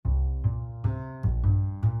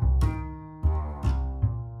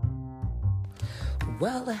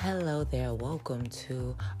Well, hello there. Welcome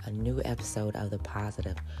to a new episode of the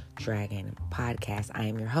Positive Dragon podcast. I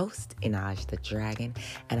am your host, Inaj the Dragon,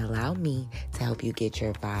 and allow me to help you get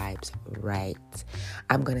your vibes right.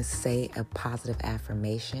 I'm going to say a positive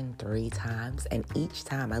affirmation 3 times, and each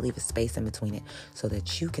time I leave a space in between it so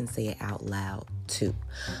that you can say it out loud too.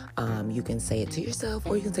 You can say it to yourself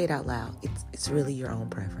or you can say it out loud. It's really your own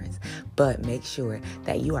preference, but make sure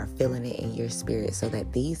that you are feeling it in your spirit so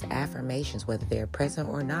that these affirmations, whether they're present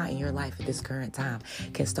or not in your life at this current time,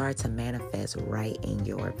 can start to manifest right in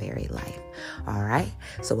your very life. All right.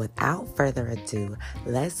 So without further ado,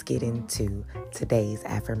 let's get into today's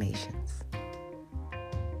affirmations.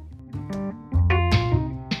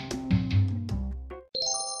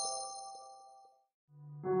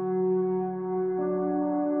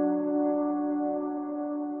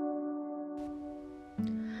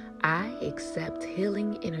 I accept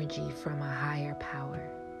healing energy from a higher power.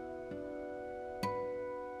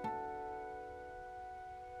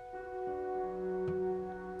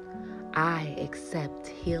 I accept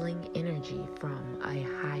healing energy from a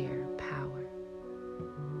higher power.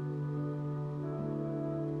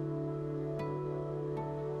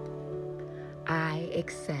 I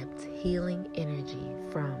accept healing energy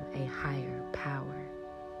from a higher power.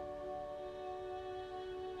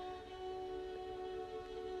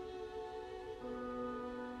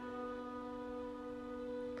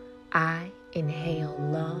 I inhale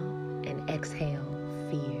love and exhale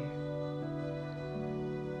fear.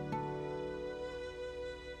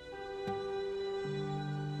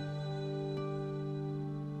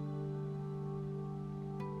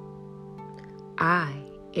 I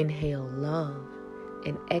inhale love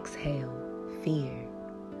and exhale fear.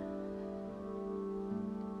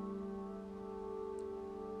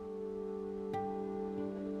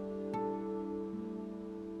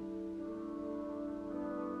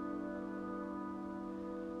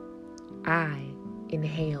 I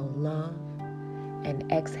inhale love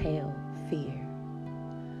and exhale fear.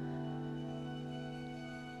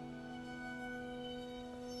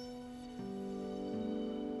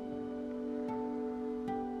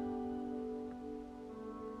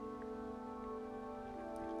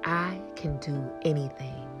 I can do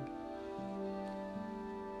anything.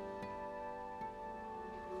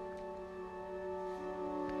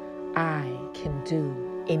 I can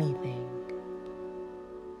do anything.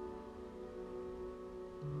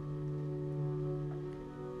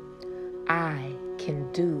 I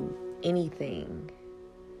can do anything.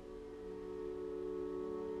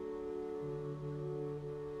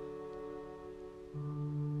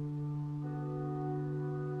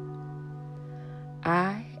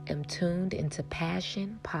 I am tuned into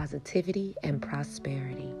passion, positivity, and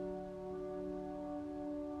prosperity.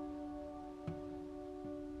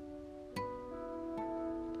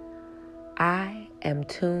 I am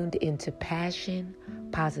tuned into passion,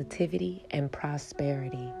 positivity, and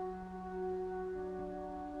prosperity.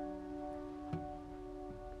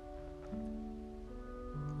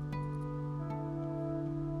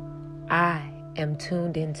 I am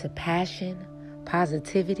tuned into passion,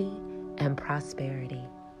 positivity, and prosperity.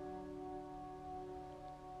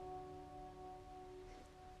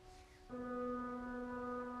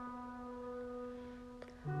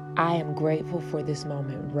 I am grateful for this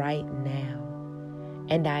moment right now,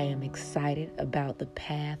 and I am excited about the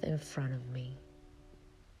path in front of me.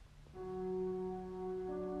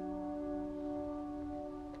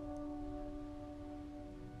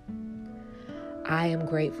 I am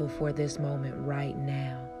grateful for this moment right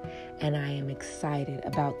now, and I am excited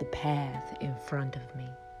about the path in front of me.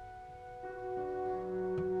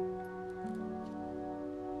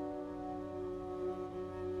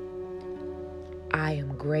 I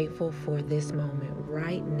am grateful for this moment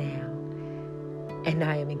right now, and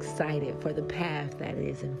I am excited for the path that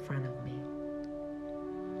is in front of me.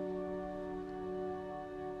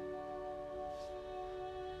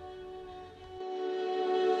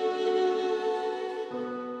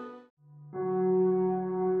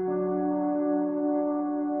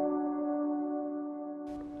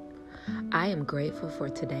 I am grateful for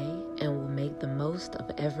today and will make the most of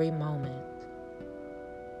every moment.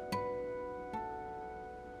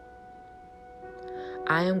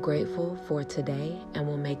 I am grateful for today and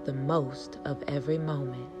will make the most of every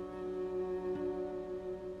moment.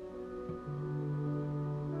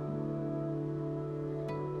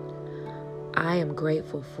 I am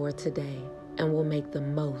grateful for today and will make the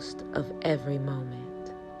most of every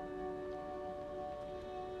moment.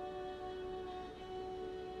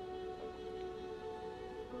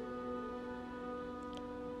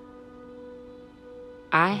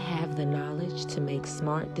 I have the knowledge to make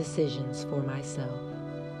smart decisions for myself.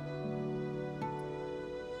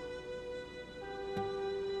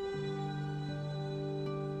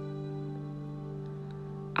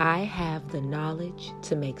 I have the knowledge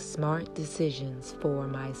to make smart decisions for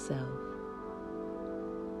myself.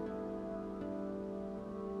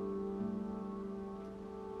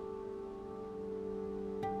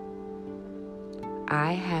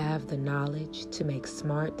 I have the knowledge to make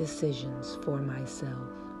smart decisions for myself.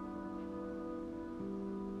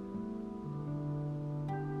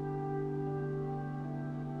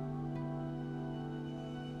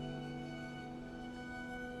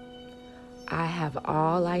 I have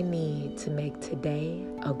all I need to make today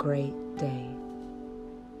a great day.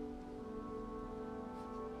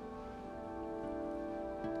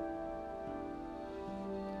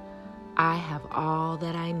 I have all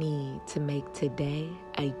that I need to make today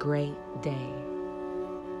a great day.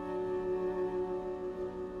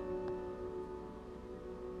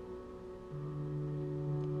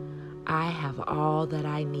 I have all that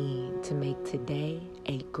I need to make today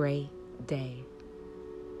a great day.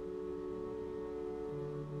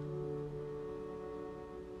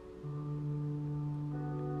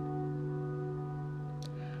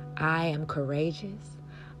 I am courageous.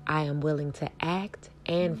 I am willing to act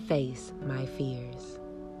and face my fears.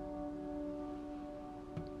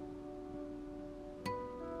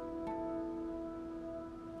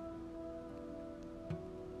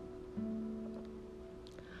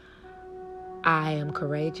 I am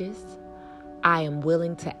courageous. I am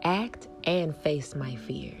willing to act and face my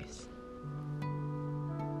fears.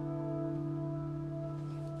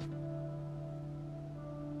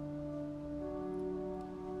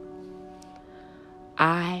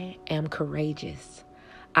 I am courageous.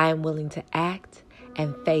 I am willing to act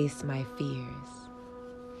and face my fears.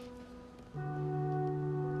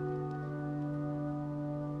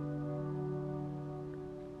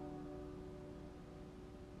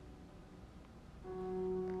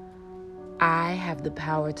 I have the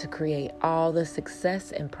power to create all the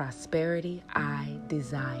success and prosperity I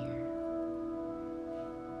desire.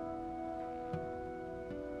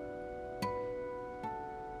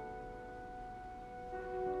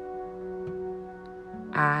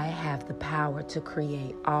 I have the power to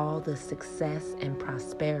create all the success and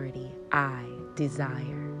prosperity I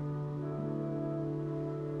desire.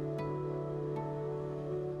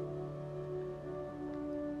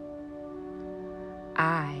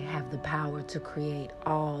 I have the power to create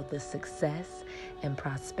all the success and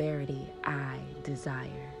prosperity I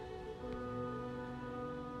desire.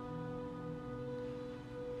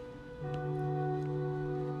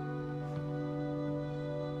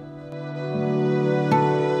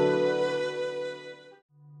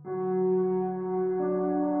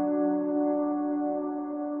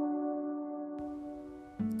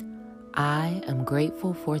 I am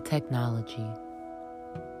grateful for technology.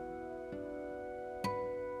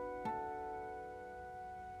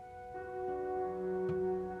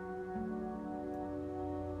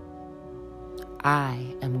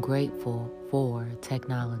 I am grateful for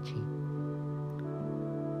technology.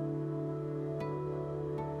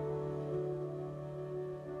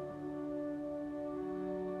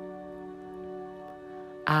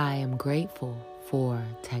 I am grateful for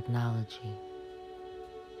technology.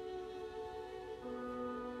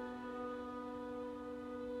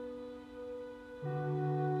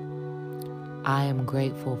 I am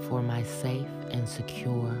grateful for my safe and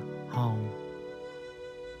secure home.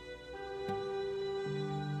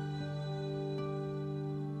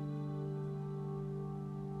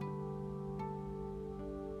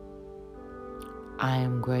 I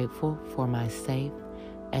am grateful for my safe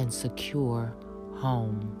and secure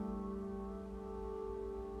home.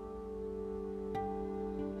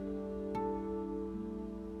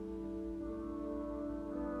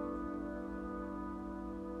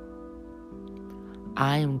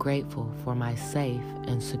 I am grateful for my safe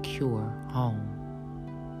and secure home.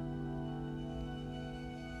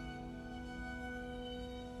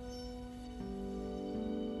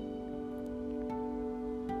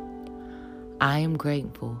 I am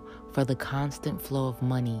grateful for the constant flow of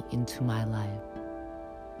money into my life.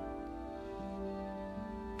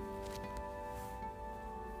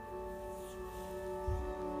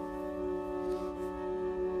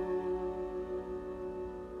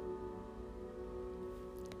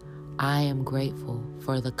 I am grateful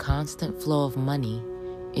for the constant flow of money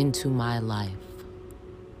into my life.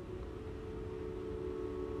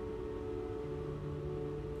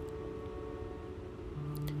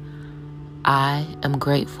 I am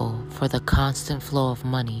grateful for the constant flow of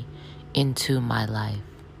money into my life.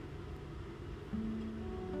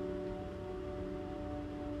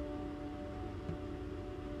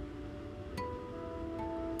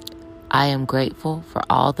 I am grateful for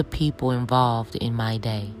all the people involved in my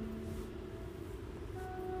day.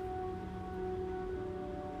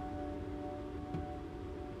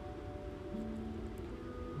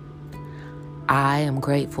 I am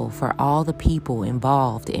grateful for all the people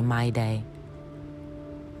involved in my day.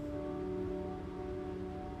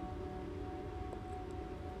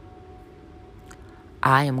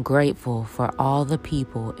 I am grateful for all the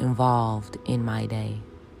people involved in my day.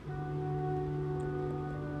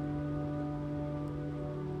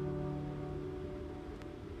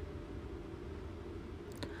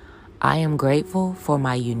 I am grateful for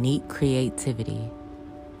my unique creativity.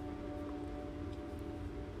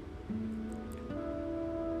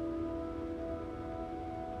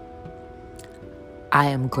 I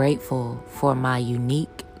am grateful for my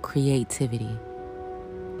unique creativity.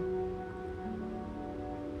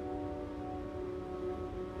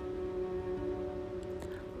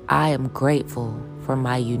 I am grateful for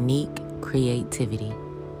my unique creativity.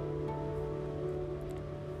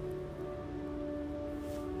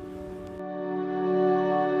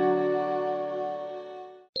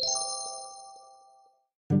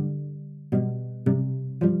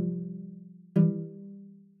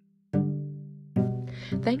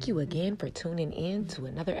 Thank you again for tuning in to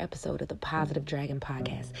another episode of the Positive Dragon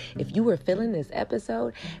Podcast. If you were feeling this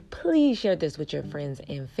episode, please share this with your friends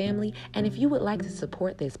and family. And if you would like to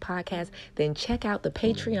support this podcast, then check out the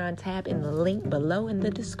Patreon tab in the link below in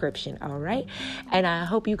the description, all right? And I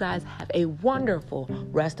hope you guys have a wonderful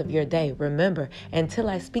rest of your day. Remember, until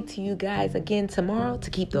I speak to you guys again tomorrow, to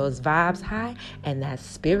keep those vibes high and that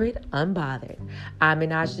spirit unbothered. I'm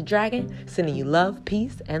Minaj the Dragon, sending you love,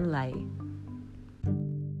 peace, and light.